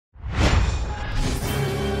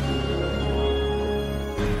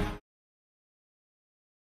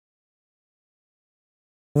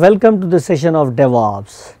Welcome to the session of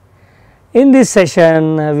DevOps. In this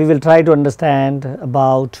session, we will try to understand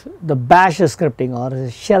about the bash scripting or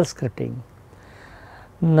shell scripting.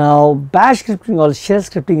 Now, bash scripting or shell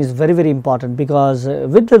scripting is very important because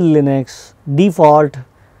with the Linux default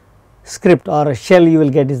script or shell you will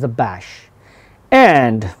get is the bash,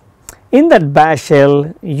 and in that bash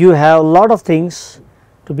shell you have a lot of things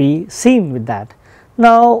to be seen with that.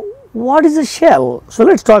 Now, what is a shell? So,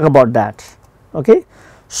 let us talk about that. Okay.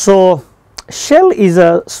 So, shell is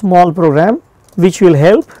a small program which will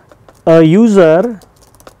help a user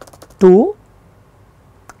to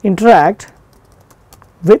interact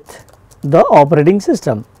with the operating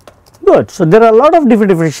system. Good. So, there are a lot of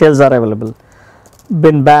different shells are available.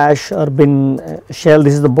 Bin bash or bin shell,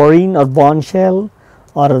 this is the Bourne or Bourne shell,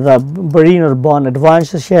 or the Bourne or Bourne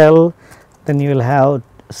advanced shell. Then you will have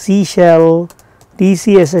C shell,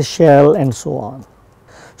 TCSS shell, and so on.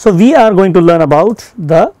 So, we are going to learn about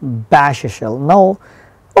the bash shell. Now,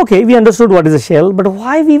 okay, we understood what is a shell, but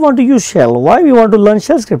why we want to use shell? Why we want to learn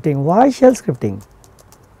shell scripting? Why shell scripting?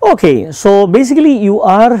 Okay, so basically you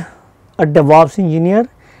are a DevOps engineer,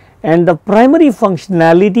 and the primary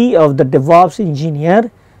functionality of the DevOps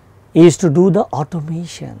engineer is to do the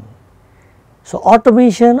automation. So,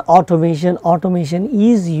 automation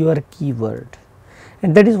is your keyword,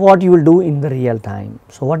 and that is what you will do in the real time.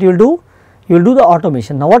 So, what you will do? You will do the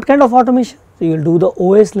automation. Now, what kind of automation? So, you will do the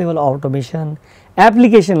OS level automation,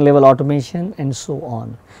 application level automation, and so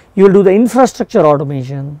on. You will do the infrastructure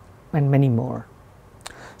automation and many more.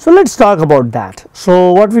 So, let us talk about that.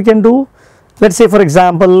 So, what we can do? Let us say, for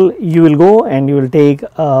example, you will go and you will take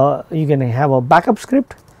you can have a backup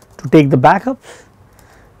script to take the backups.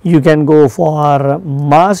 You can go for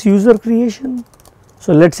mass user creation.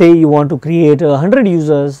 So, let us say you want to create 100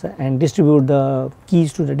 users and distribute the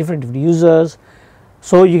keys to the different users.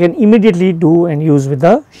 So, you can immediately do and use with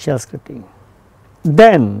the shell scripting.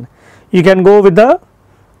 Then you can go with the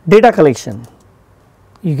data collection.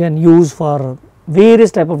 You can use for various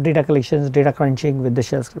type of data collections, data crunching with the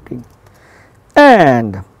shell scripting,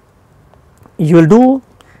 and you will do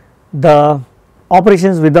the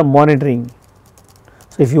operations with the monitoring.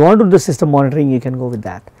 So, if you want to do the system monitoring, you can go with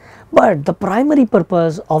that. But the primary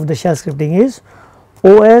purpose of the shell scripting is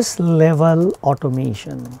OS level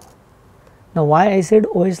automation. Now, why I said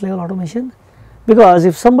OS level automation? Because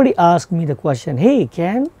if somebody asks me the question, hey,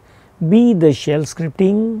 can be the shell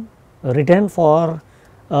scripting written for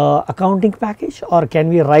accounting package, or can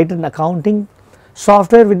we write an accounting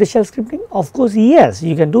software with the shell scripting? Of course, yes,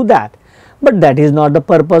 you can do that, but that is not the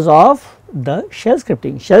purpose of the shell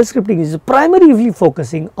scripting. Shell scripting is primarily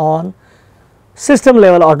focusing on system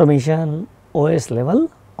level automation, OS level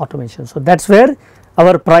automation. So, that is where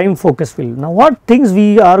our prime focus will. Now, what things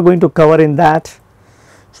we are going to cover in that?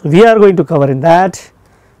 So, we are going to cover in that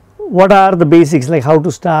what are the basics, like how to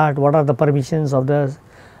start, what are the permissions of the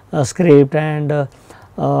script, and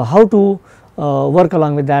how to work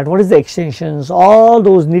along with that, what is the extensions, all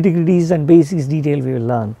those nitty-gritties and basics detail we will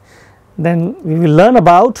learn. Then we will learn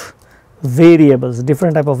about variables,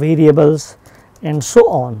 different type of variables, and so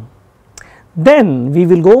on. Then we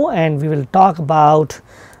will go and we will talk about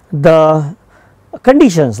the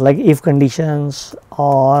conditions, like if conditions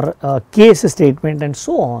or case statement and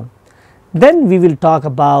so on. Then we will talk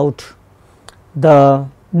about the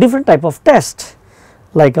different type of test,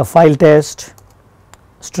 like a file test,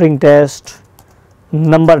 string test,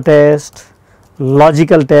 number test,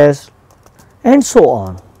 logical test, and so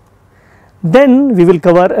on. Then we will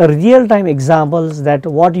cover real time examples that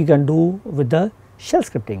what you can do with the shell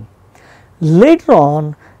scripting. Later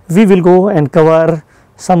on, we will go and cover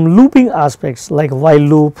some looping aspects like while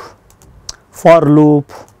loop, for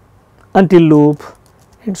loop, until loop,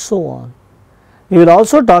 and so on. We will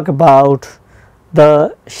also talk about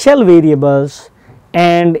the shell variables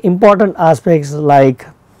and important aspects like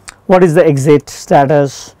what is the exit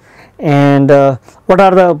status, and what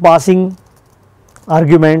are the passing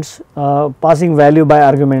arguments, passing value by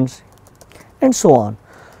arguments, and so on.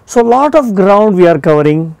 So, lot of ground we are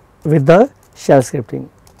covering with the shell scripting,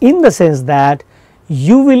 in the sense that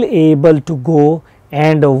you will able to go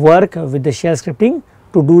and work with the shell scripting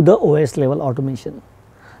to do the OS level automation.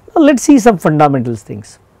 Now, let us see some fundamental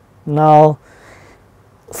things. Now,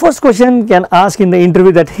 first question can ask in the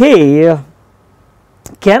interview that, hey,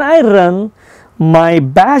 can I run my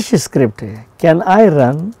bash script? Can I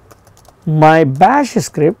run my bash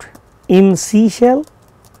script in C shell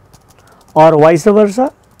or vice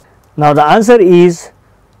versa? Now, the answer is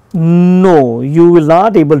no, you will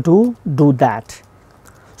not able to do that.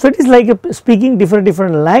 So, it is like speaking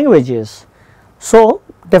different languages. So,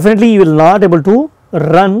 definitely you will not able to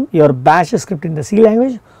run your bash script in the C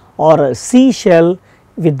language or a C shell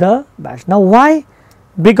with the bash. Now why?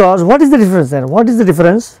 Because what is the difference there? What is the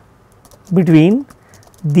difference between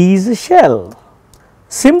these shell?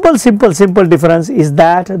 Simple difference is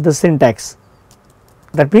that the syntax,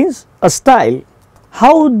 that means a style,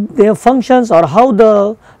 how their functions or how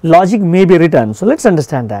the logic may be written. So let us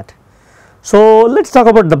understand that. So let us talk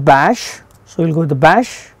about the bash. So we will go with the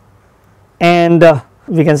bash, and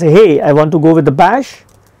we can say, hey, I want to go with the bash,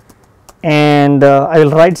 and I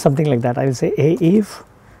will write something like that. I will say, hey, if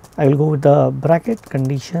I will go with the bracket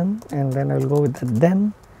condition, and then I will go with the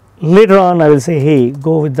then. Later on I will say, hey,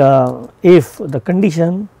 go with the, if the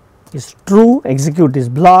condition is true, execute this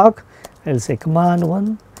block. I will say command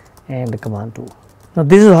 1 and command 2. Now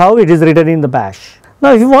this is how it is written in the bash.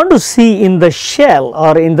 Now if you want to see in the shell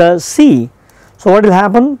or in the C, so what will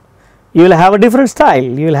happen? You will have a different style,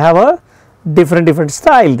 you will have a different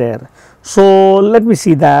style there. So let me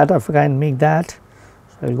see that, if I can make that.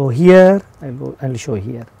 So I will go here, I will show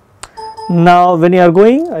here. Now when you are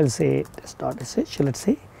going, I will say test.sh, let us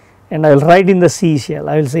say, and I will write in the C shell.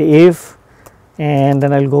 I will say if, and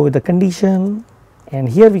then I will go with the condition, and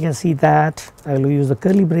here we can see that I will use the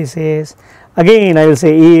curly braces. Again I will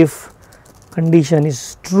say if condition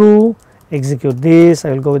is true, execute this.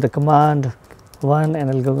 I will go with the command 1 and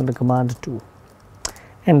I will go with the command 2,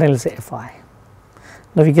 and I will say fi.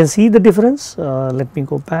 Now we can see the difference. Let me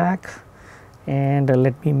go back and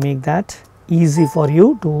let me make that easy for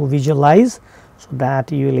you to visualize, so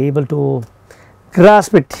that you will able to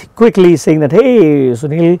grasp it quickly, saying that, hey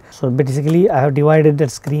Sunil, so basically I have divided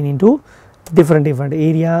that screen into different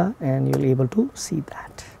area, and you will able to see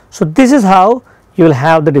that. So this is how you will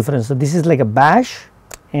have the difference. So this is like a bash,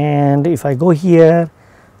 and if I go here,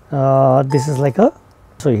 this is like a,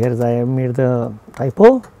 so here I made the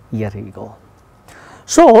typo, here we go.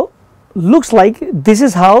 So looks like this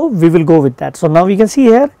is how we will go with that. So now we can see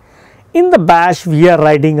here in the bash we are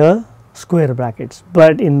writing a square brackets,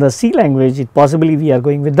 but in the C language it possibly we are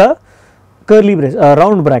going with the curly brace,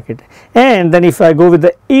 round bracket. And then if I go with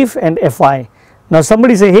the if and fi, now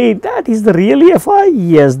somebody say, hey, that is the really fi?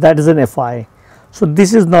 Yes, that is an fi. So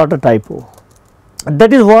this is not a typo.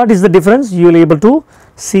 That is what is the difference you will able to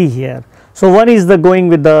see here. So one is the going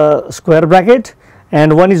with the square bracket,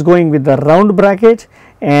 and one is going with the round bracket,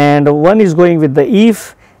 and one is going with the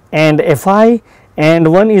if and fi,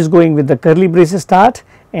 and one is going with the curly braces start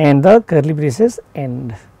and the curly braces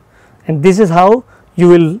end. And this is how you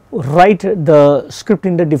will write the script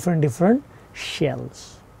in the different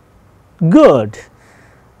shells. Good.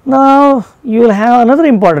 Now you will have another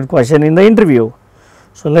important question in the interview.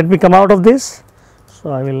 So let me come out of this.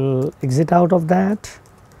 So I will exit out of that,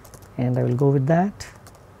 and I will go with that.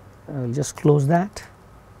 I will just close that.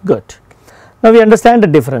 Good. Now we understand the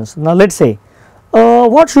difference. Now let us say,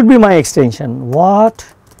 what should be my extension? What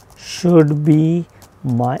should be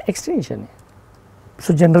my extension?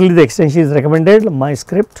 So generally the extension is recommended my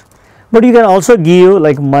script, but you can also give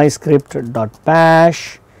like my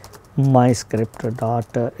script.bash, my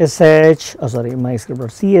script.sh, my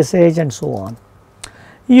script.csh, and so on.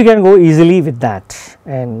 You can go easily with that.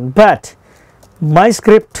 And but my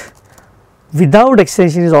script without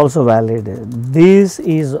extension is also valid. This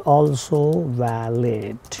is also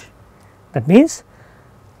valid. That means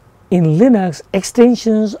in Linux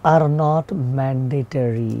extensions are not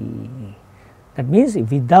mandatory. That means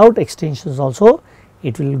without extensions also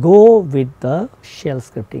it will go with the shell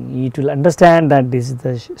scripting. It will understand that this is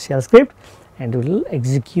the shell script and it will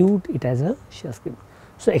execute it as a shell script.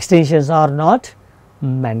 So extensions are not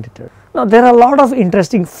mandatory. Now there are a lot of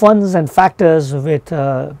interesting funs and factors with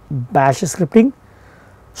bash scripting.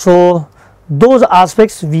 So those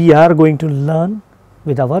aspects we are going to learn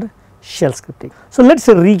with our shell scripting. So let us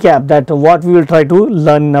recap that what we will try to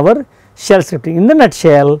learn in our shell scripting. In the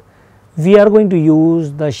nutshell, we are going to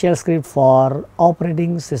use the shell script for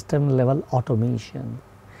operating system level automation,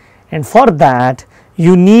 and for that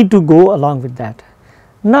you need to go along with that.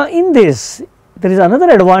 Now in this there is another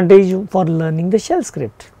advantage for learning the shell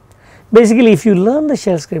script. Basically if you learn the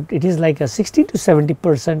shell script, it is like a 60 to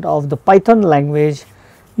 70% of the Python language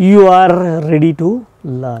you are ready to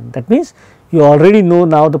learn. That means you already know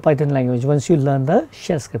now the Python language once you learn the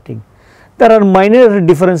shell scripting. There are minor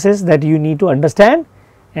differences that you need to understand,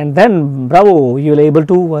 and then bravo, you will able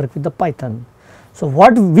to work with the Python. So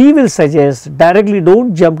what we will suggest, directly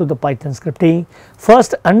don't jump to the Python scripting.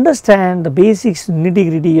 First understand the basics,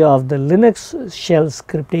 nitty-gritty of the Linux shell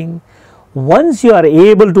scripting. Once you are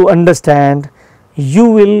able to understand, you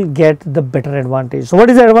will get the better advantage. So what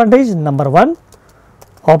is the advantage? Number one,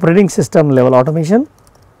 operating system level automation.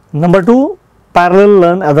 Number two, parallel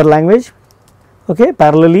learn other language. okay,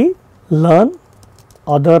 parallelly learn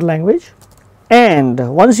other language, and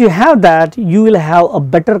once you have that, you will have a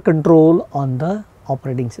better control on the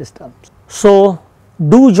operating system. So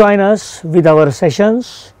do join us with our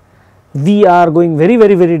sessions. We are going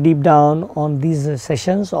very deep down on these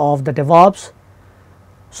sessions of the DevOps.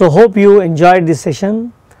 So hope you enjoyed this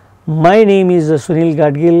session. My name is Sunil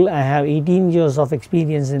Gadgil. I have 18 years of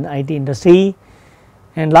experience in IT industry,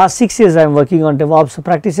 and last 6 years I am working on DevOps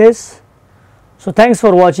practices. So thanks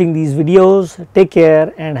for watching these videos. Take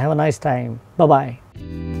care and have a nice time. Bye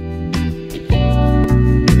bye.